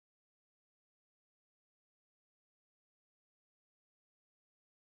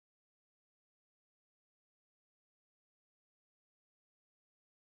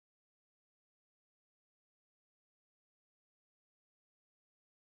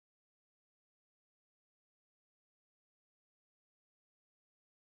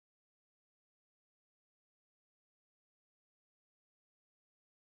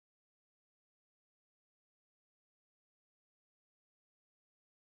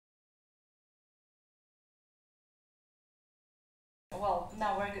Well,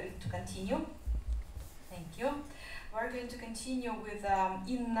 now we're going to continue. Thank you. We're going to continue with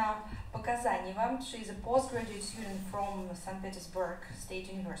Inna Pokazanyeva. She is a postgraduate student from Saint-Petersburg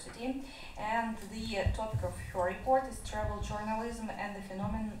State University, and the topic of her report is travel journalism and the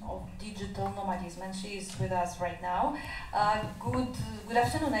phenomenon of digital nomadism. And she is with us right now. Good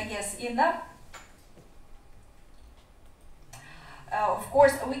afternoon, I guess, Inna. Of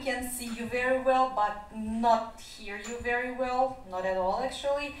course, we can see you very well, but not hear you very well, not at all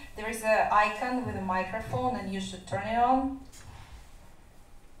actually. There is an icon with a microphone and you should turn it on.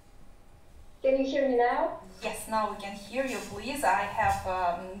 Can you hear me now? Yes, now we can hear you, please. I have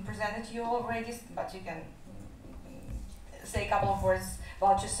presented you already, but you can say a couple of words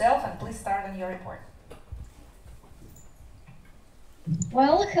about yourself and please start on your report.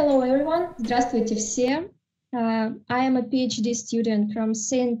 Well, hello everyone. Здравствуйте все. I am a PhD student from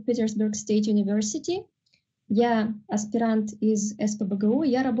Saint-Petersburg State University. Я аспирант из СПбГУ.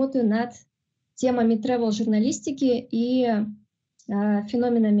 Я работаю над темами travel-журналистики и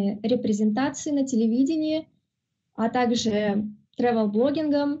феноменами репрезентации на телевидении, а также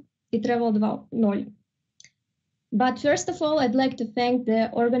travel-блогингом и Travel 2.0. But first of all, I'd like to thank the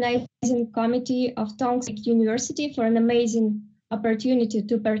organizing committee of Connect-University for an amazing opportunity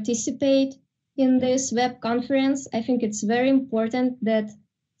to participate in this web conference. I think it's very important that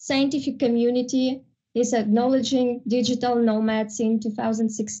scientific community is acknowledging digital nomads in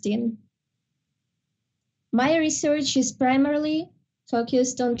 2016. My research is primarily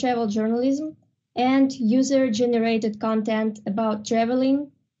focused on travel journalism and user-generated content about traveling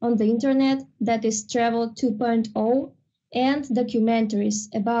on the internet, that is Travel 2.0, and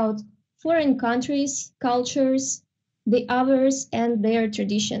documentaries about foreign countries, cultures, the others, and their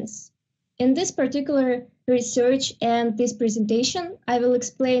traditions. In this particular research and this presentation, I will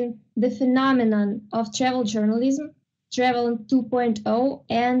explain the phenomenon of travel journalism, Travel 2.0,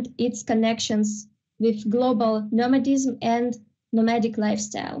 and its connections with global nomadism and nomadic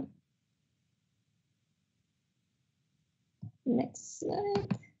lifestyle. Next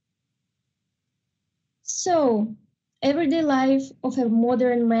slide. So, everyday life of a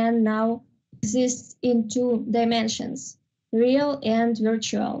modern man now exists in two dimensions, real and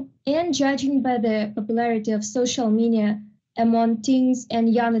virtual. And judging by the popularity of social media among teens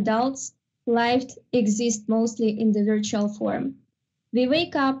and young adults, life exists mostly in the virtual form. We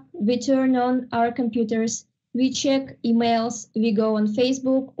wake up, we turn on our computers, we check emails, we go on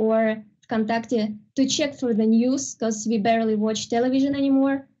Facebook or Контакте to check for the news because we barely watch television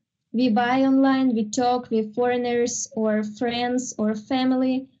anymore. We buy online, we talk with foreigners or friends or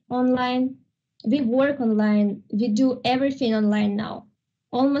family online. We work online, we do everything online now.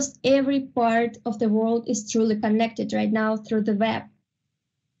 Almost every part of the world is truly connected right now through the web.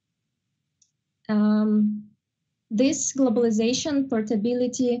 This globalization,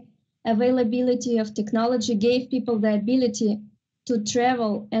 portability, availability of technology gave people the ability to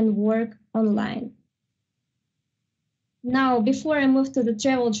travel and work online. Now, before I move to the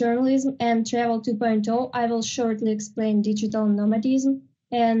travel journalism and Travel 2.0, I will shortly explain digital nomadism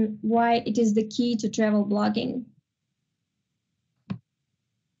and why it is the key to travel blogging.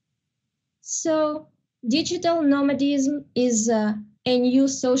 So, digital nomadism is a new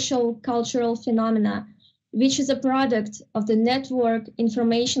social cultural phenomena, which is a product of the network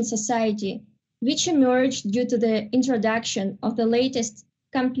information society, which emerged due to the introduction of the latest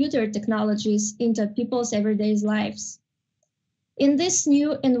computer technologies into people's everyday lives. In this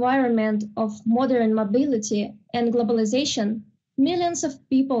new environment of modern mobility and globalization, millions of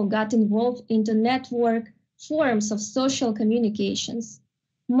people got involved into network forms of social communications.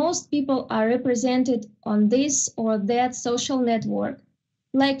 Most people are represented on this or that social network,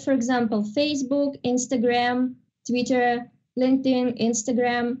 like, for example, Facebook, Instagram, Twitter, LinkedIn,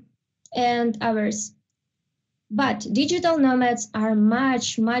 Instagram, and others. But digital nomads are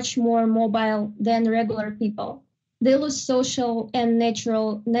much, much more mobile than regular people. They lose social and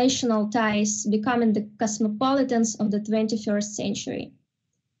national ties, becoming the cosmopolitans of the 21st century.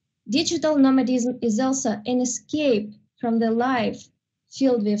 Digital nomadism is also an escape from the life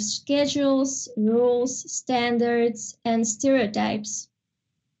filled with schedules, rules, standards, and stereotypes.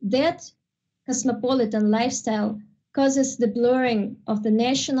 That cosmopolitan lifestyle causes the blurring of the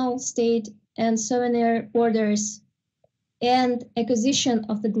national, state, and sovereign borders and acquisition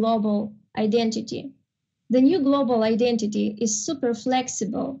of the global identity. The new global identity is super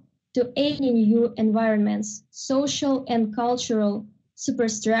flexible to any new environments, social and cultural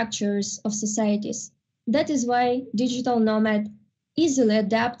superstructures of societies. That is why digital nomad easily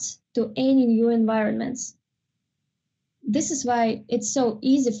adapts to any new environments. This is why it's so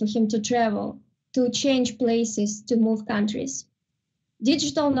easy for him to travel, to change places, to move countries.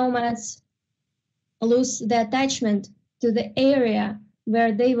 Digital nomads lose the attachment to the area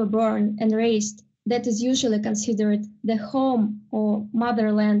where they were born and raised, that is usually considered the home or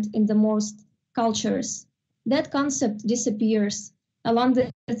motherland in the most cultures. That concept disappears along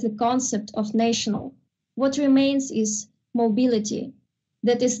with the concept of national. What remains is mobility.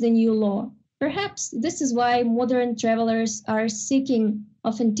 That is the new law. Perhaps this is why modern travelers are seeking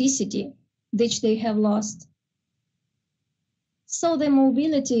authenticity, which they have lost. So the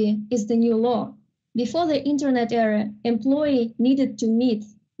mobility is the new law. Before the internet era, employee needed to meet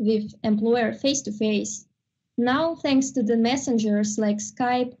with employer face-to-face. Now, thanks to the messengers like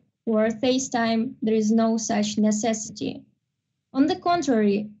Skype or FaceTime, there is no such necessity. On the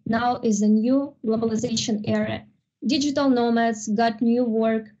contrary, now is a new globalization era. Digital nomads got new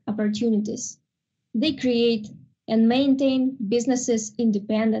work opportunities. They create and maintain businesses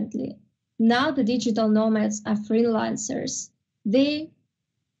independently. Now the digital nomads are freelancers. They,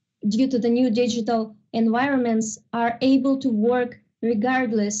 due to the new digital environments, are able to work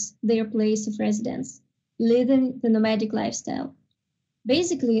regardless their place of residence, living the nomadic lifestyle.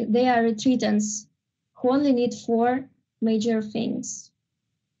 Basically, they are retreatants who only need 4 major things.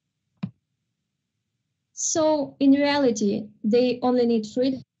 So in reality, they only need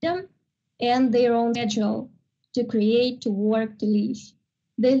freedom and their own schedule to create, to work, to live.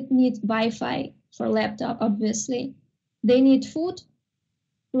 They need Wi-Fi for laptop, obviously. They need food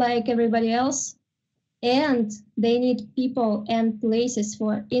like everybody else, and they need people and places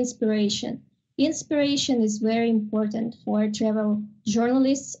for inspiration. Inspiration is very important for travel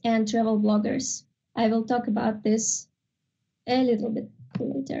journalists and travel bloggers. I will talk about this a little bit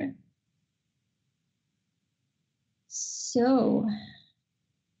later. So,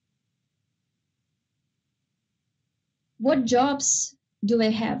 what jobs do I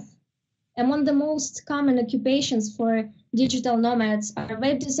have? Among the most common occupations for digital nomads are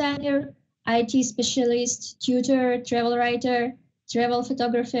web designer, IT specialist, tutor, travel writer, travel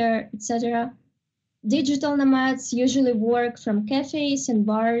photographer, etc. Digital nomads usually work from cafes and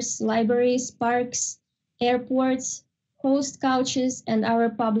bars, libraries, parks, airports, host couches, and other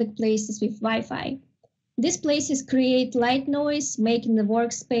public places with Wi-Fi. These places create light noise, making the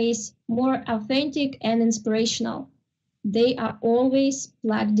workspace more authentic and inspirational. They are always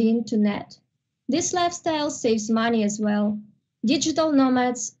plugged into net. This lifestyle saves money as well. Digital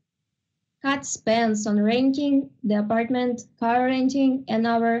nomads cut spends on renting the apartment, car renting, and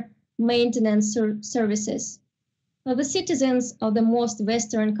other maintenance services. For the citizens of the most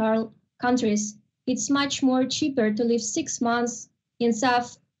Western countries, it's much more cheaper to live 6 months in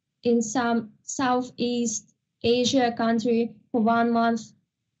some Southeast Asia country for 1 month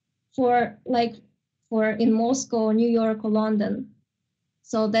for in Moscow, New York, or London.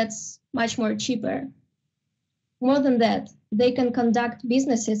 So that's much more cheaper. More than that, they can conduct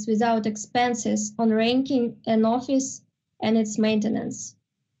businesses without expenses on renting an office and its maintenance.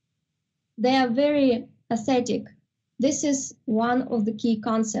 They are very aesthetic. This is one of the key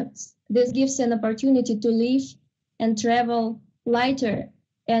concepts. This gives an opportunity to live and travel lighter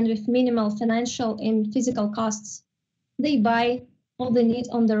and with minimal financial and physical costs. They buy all they need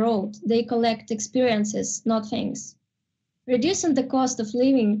on the road. They collect experiences, not things. Reducing the cost of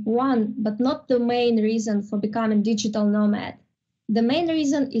living, one, but not the main reason for becoming digital nomad. The main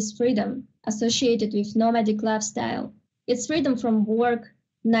reason is freedom associated with nomadic lifestyle. It's freedom from work,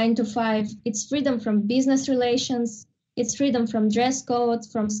 9 to 5. It's freedom from business relations. It's freedom from dress code,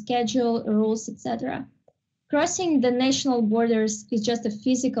 from schedule, rules, etc. Crossing the national borders is just a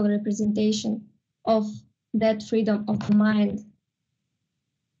physical representation of that freedom of the mind.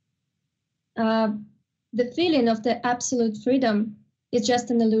 The feeling of the absolute freedom is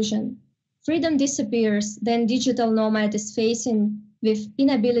just an illusion. Freedom disappears, then digital nomad is facing with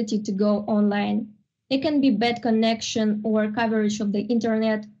inability to go online. It can be bad connection or coverage of the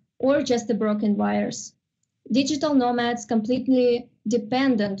internet or just the broken wires. Digital nomads completely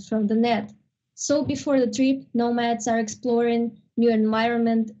dependent from the net. So before the trip, nomads are exploring new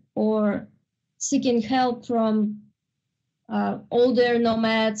environment or seeking help from older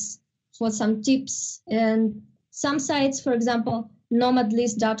nomads for some tips. And some sites, for example,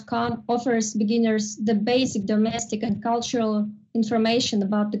 nomadlist.com offers beginners the basic domestic and cultural information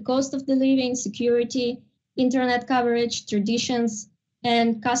about the cost of the living, security, internet coverage, traditions,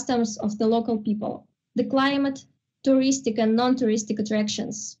 and customs of the local people, the climate, touristic and non-touristic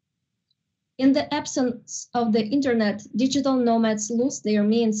attractions. In the absence of the internet, digital nomads lose their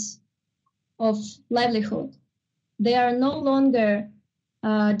means of livelihood. They are no longer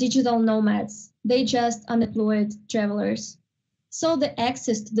digital nomads. They just unemployed travelers. So the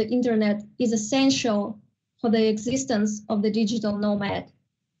access to the internet is essential for the existence of the digital nomad.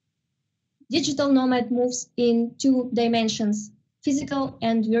 Digital nomad moves in two dimensions, physical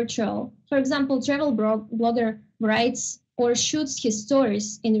and virtual. For example, travel blogger writes or shoots his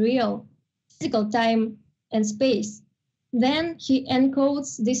stories in real, physical time and space. Then he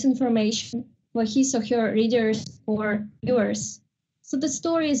encodes this information for his or her readers or viewers. So the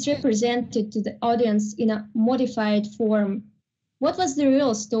story is represented to the audience in a modified form. What was the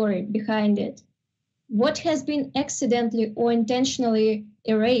real story behind it? What has been accidentally or intentionally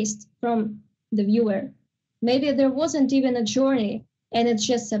erased from the viewer? Maybe there wasn't even a journey and it's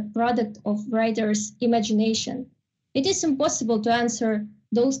just a product of writer's imagination. It is impossible to answer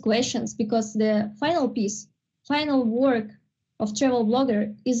those questions because the final piece, final work of travel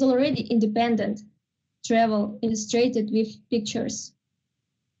blogger is already independent, travel illustrated with pictures.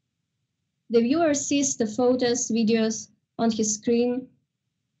 The viewer sees the photos, videos on his screen,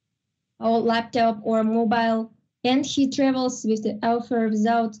 or laptop or mobile, and he travels with the author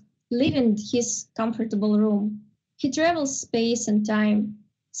without leaving his comfortable room. He travels space and time.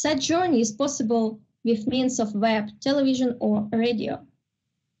 Such journey is possible with means of web, television, or radio.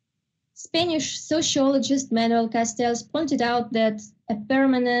 Spanish sociologist Manuel Castells pointed out that a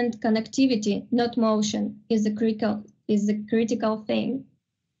permanent connectivity, not motion, is the critical thing.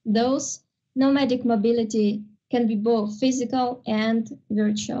 Thus, nomadic mobility can be both physical and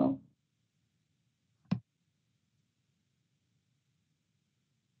virtual.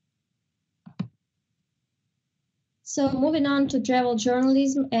 So moving on to travel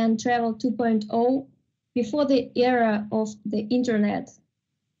journalism and travel 2.0, before the era of the internet,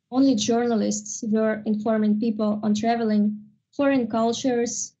 only journalists were informing people on traveling, foreign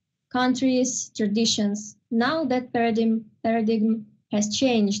cultures, countries, traditions. Now that paradigm has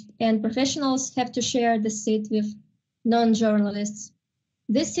changed and professionals have to share the seat with non-journalists.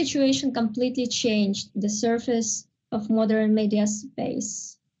 This situation completely changed the surface of modern media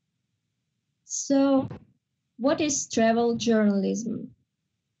space. So, what is travel journalism?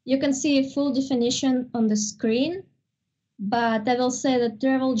 You can see a full definition on the screen, but I will say that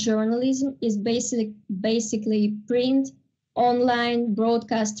travel journalism is basically print, online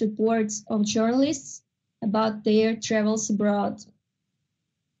broadcast reports of journalists about their travels abroad.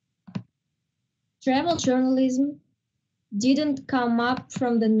 Travel journalism didn't come up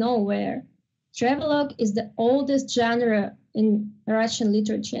from the nowhere. Travelogue is the oldest genre in Russian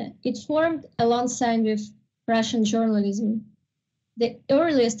literature. It formed alongside with Russian journalism. The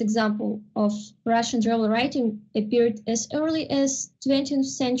earliest example of Russian travel writing appeared as early as 20th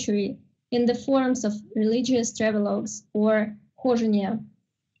century in the forms of religious travelogues or khozhenia.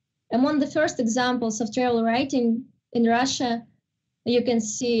 Among the first examples of travel writing in Russia, you can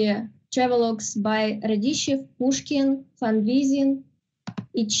see travelogues by Radishev, Pushkin, Van Vizin,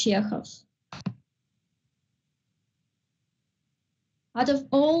 and Chekhov. Out of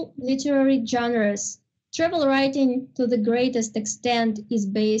all literary genres, travel writing to the greatest extent is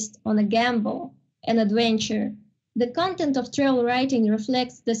based on a gamble, an adventure. The content of travel writing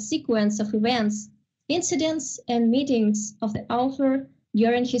reflects the sequence of events, incidents, and meetings of the author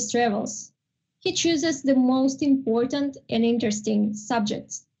during his travels. He chooses the most important and interesting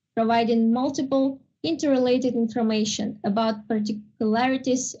subjects, providing multiple interrelated information about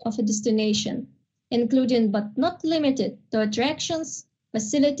particularities of a destination, including but not limited to attractions,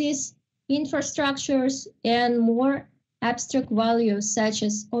 facilities, infrastructures, and more abstract values such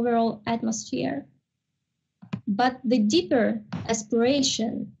as overall atmosphere. But the deeper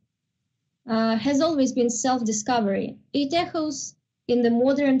aspiration has always been self-discovery. It echoes in the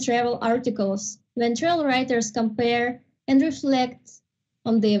modern travel articles when travel writers compare and reflect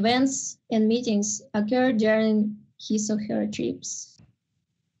on the events and meetings occurred during his or her trips.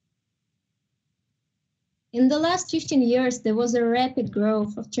 In the last 15 years, there was a rapid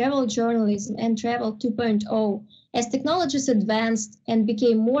growth of travel journalism and travel 2.0 as technologies advanced and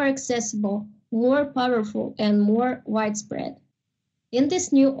became more accessible, more powerful, and more widespread. In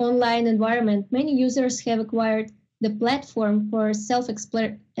this new online environment, many users have acquired the platform for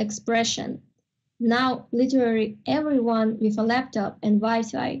self-expression. Now, literally everyone with a laptop and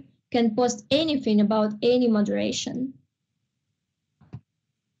Wi-Fi can post anything about any moderation.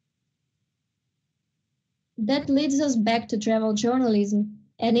 That leads us back to travel journalism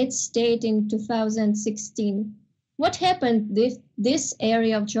and its state in 2016. What happened with this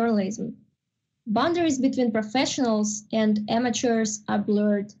area of journalism? Boundaries between professionals and amateurs are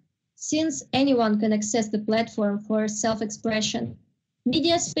blurred. Since anyone can access the platform for self-expression,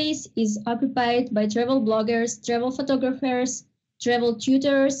 media space is occupied by travel bloggers, travel photographers, travel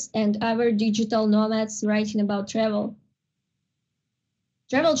tutors, and other digital nomads writing about travel.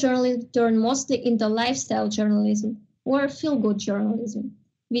 Travel journalism turned mostly into lifestyle journalism or feel-good journalism,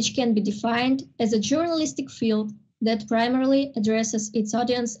 which can be defined as a journalistic field that primarily addresses its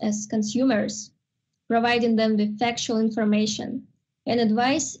audience as consumers, providing them with factual information and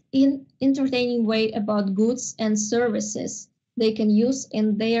advice in entertaining way about goods and services they can use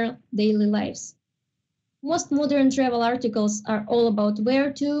in their daily lives. Most modern travel articles are all about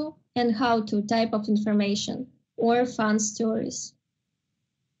where to and how to type of information or fun stories.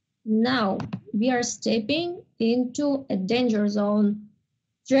 Now we are stepping into a danger zone.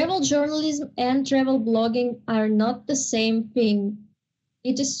 Travel journalism and travel blogging are not the same thing.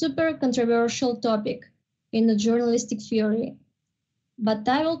 It is a super controversial topic in the journalistic theory, but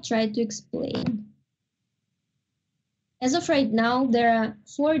I will try to explain. As of right now, there are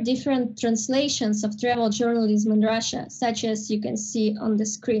 4 different translations of travel journalism in Russia, such as you can see on the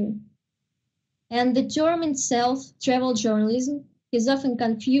screen. And the term itself, travel journalism, is often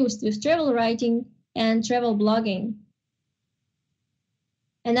confused with travel writing and travel blogging.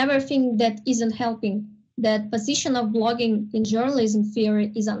 Another thing that isn't helping, that position of blogging in journalism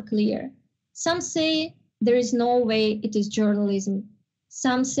theory is unclear. Some say there is no way it is journalism.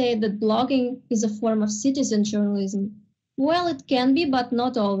 Some say that blogging is a form of citizen journalism. Well, it can be, but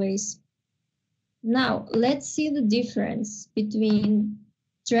not always. Now, let's see the difference between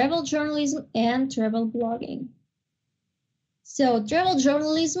travel journalism and travel blogging. So, travel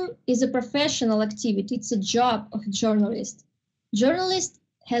journalism is a professional activity. It's a job of a journalist. Journalist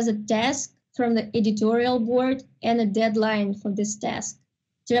has a task from the editorial board and a deadline for this task.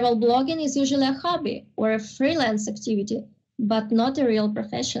 Travel blogging is usually a hobby or a freelance activity, but not a real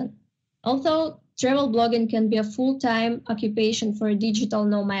profession. Although travel blogging can be a full-time occupation for a digital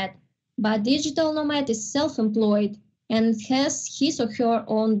nomad, but digital nomad is self-employed and has his or her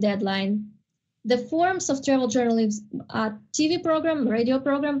own deadline. The forms of travel journalism are TV program, radio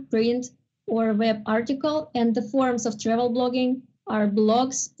program, print, or web article, and the forms of travel blogging are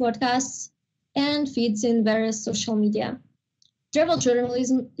blogs, podcasts, and feeds in various social media. Travel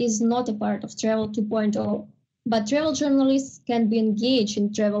journalism is not a part of Travel 2.0, but travel journalists can be engaged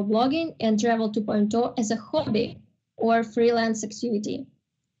in travel blogging and Travel 2.0 as a hobby or freelance activity.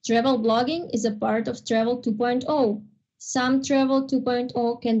 Travel blogging is a part of Travel 2.0. Some Travel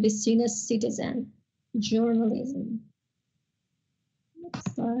 2.0 can be seen as citizen journalism.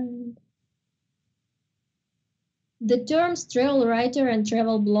 Next slide. The terms travel writer and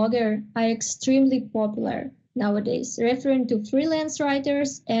travel blogger are extremely popular nowadays, referring to freelance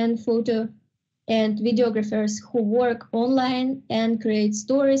writers and photo and videographers who work online and create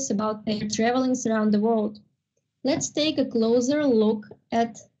stories about their travelings around the world. Let's take a closer look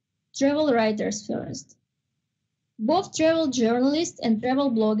at travel writers first. Both travel journalists and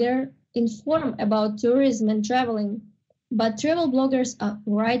travel blogger inform about tourism and traveling, but travel bloggers are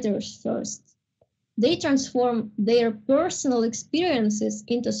writers first. They transform their personal experiences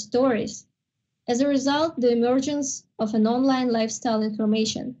into stories. As a result, the emergence of an online lifestyle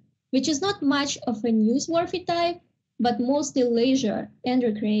information, which is not much of a newsworthy type, but mostly leisure and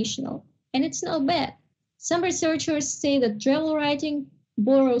recreational. And it's not bad. Some researchers say that travel writing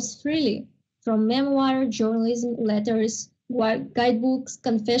borrows freely from memoir, journalism, letters, guidebooks,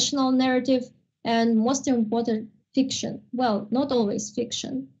 confessional narrative, and most important, fiction. Well, not always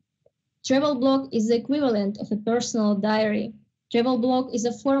fiction. Travel blog is the equivalent of a personal diary. Travel blog is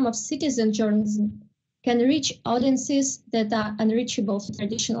a form of citizen journalism, can reach audiences that are unreachable through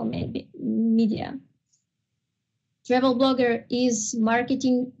traditional media. Travel blogger is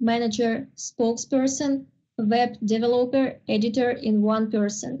marketing manager, spokesperson, web developer, editor in one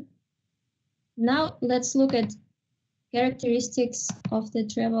person. Now let's look at characteristics of the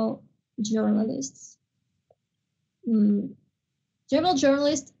travel journalists. Travel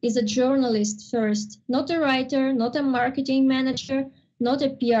journalist is a journalist first, not a writer, not a marketing manager, not a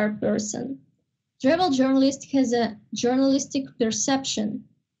PR person. Travel journalist has a journalistic perception.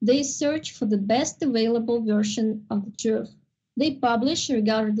 They search for the best available version of the truth. They publish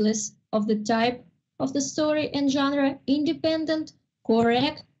regardless of the type of the story and genre, independent,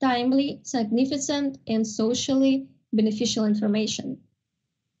 correct, timely, significant, and socially beneficial information.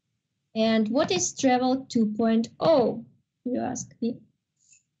 And what is Travel 2.0, you ask me?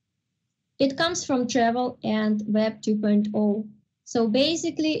 It comes from Travel and Web 2.0. So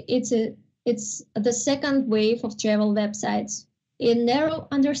basically, it's the second wave of travel websites. In narrow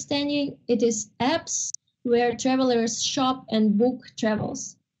understanding, it is apps where travelers shop and book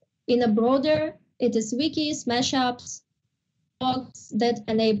travels. In a broader, it is wikis, mashups, blogs that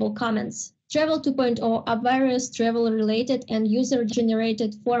enable comments. Travel 2.0 are various travel-related and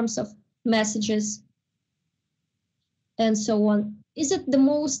user-generated forms of messages and so on. Is it the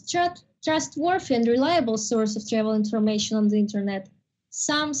most trustworthy and reliable source of travel information on the internet?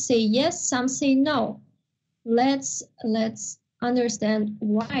 Some say yes, some say no. Let's understand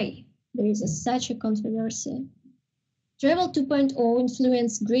why there is such a controversy. Travel 2.0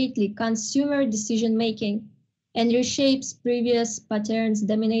 influenced greatly consumer decision-making and reshapes previous patterns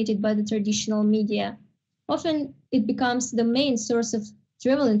dominated by the traditional media. Often it becomes the main source of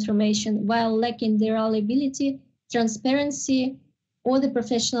travel information while lacking the reliability, transparency, or the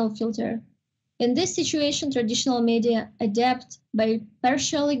professional filter. In this situation, traditional media adapt by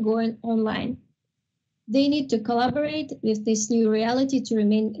partially going online. They need to collaborate with this new reality to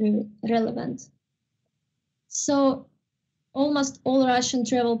remain relevant. So almost all Russian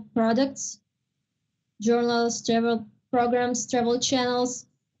travel products, journals, travel programs, travel channels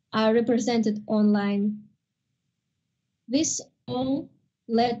are represented online. This all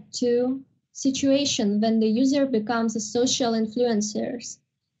led to situation when the user becomes a social influencer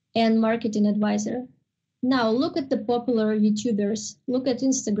and marketing advisor. Now look at the popular YouTubers, look at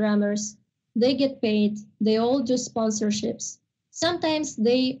Instagrammers. They get paid, they all do sponsorships. Sometimes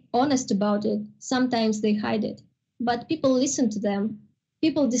they honest about it, sometimes they hide it. But people listen to them.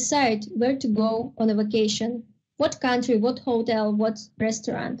 People decide where to go on a vacation, what country, what hotel, what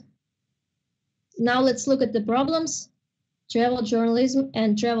restaurant. Now let's look at the problems travel journalism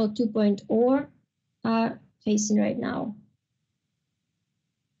and Travel 2.0 are facing right now.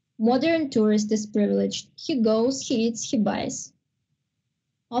 Modern tourist is privileged. He goes, he eats, he buys.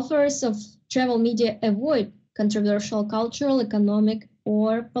 Authors of travel media avoid controversial cultural, economic,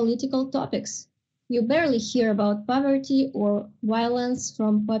 or political topics. You barely hear about poverty or violence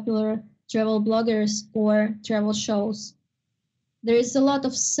from popular travel bloggers or travel shows. There is a lot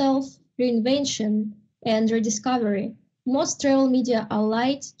of self-reinvention and rediscovery. Most travel media are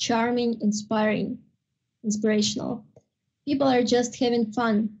light, charming, inspirational. People are just having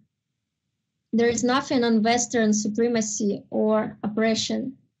fun. There is nothing on Western supremacy or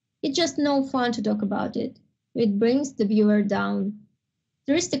oppression. It's just no fun to talk about it. It brings the viewer down.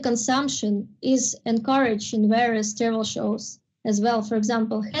 Touristic consumption is encouraged in various travel shows as well, for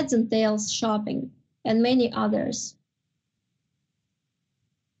example, Heads and Tails shopping, and many others.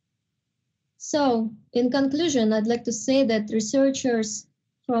 So, in conclusion, I'd like to say that researchers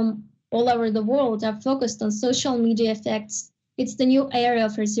from all over the world are focused on social media effects. It's the new area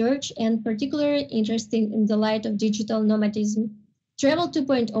of research and particularly interesting in the light of digital nomadism. Travel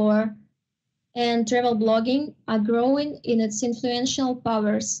 2.0 and travel blogging are growing in its influential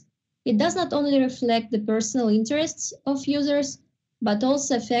powers. It does not only reflect the personal interests of users, but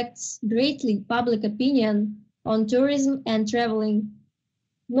also affects greatly public opinion on tourism and traveling.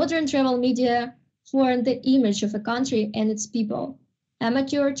 Modern travel media form the image of a country and its people.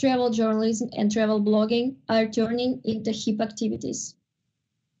 Amateur travel journalism and travel blogging are turning into hip activities.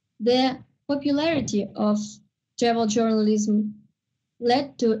 The popularity of travel journalism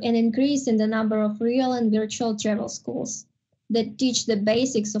led to an increase in the number of real and virtual travel schools that teach the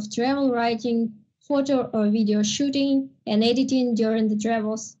basics of travel writing, photo or video shooting, and editing during the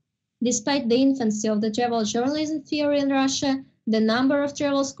travels. Despite the infancy of the travel journalism theory in Russia, the number of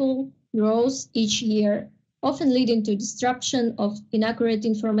travel schools grows each year, often leading to disruption of inaccurate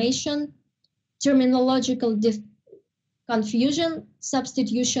information, terminological confusion,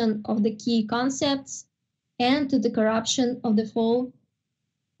 substitution of the key concepts, and to the corruption of the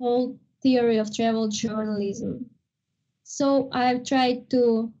whole theory of travel journalism. So I've tried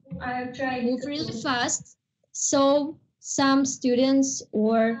to move really fast, so some students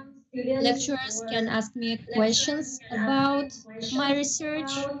or lecturers can ask me questions about my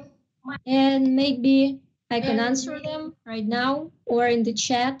research, and maybe I can answer them right now or in the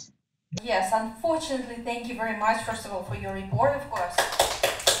chat. Yes, unfortunately, thank you very much, first of all, for your report, of course.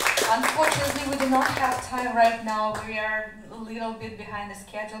 Unfortunately, we do not have time right now. We are a little bit behind the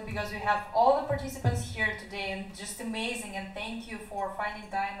schedule because we have all the participants here today, and just amazing. And thank you for finding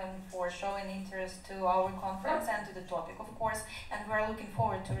time and for showing interest to our conference and to the topic, of course. And we're looking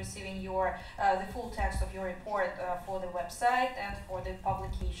forward to receiving your the full text of your report for the website and for the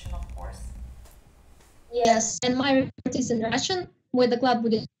publication, of course. Yes, and my report is in Russian. Мой доклад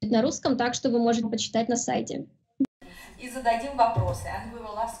будет на русском, так что вы можете почитать на сайте. И зададим вопросы, and we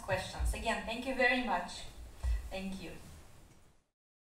will ask questions. Again, thank you very much. Thank you.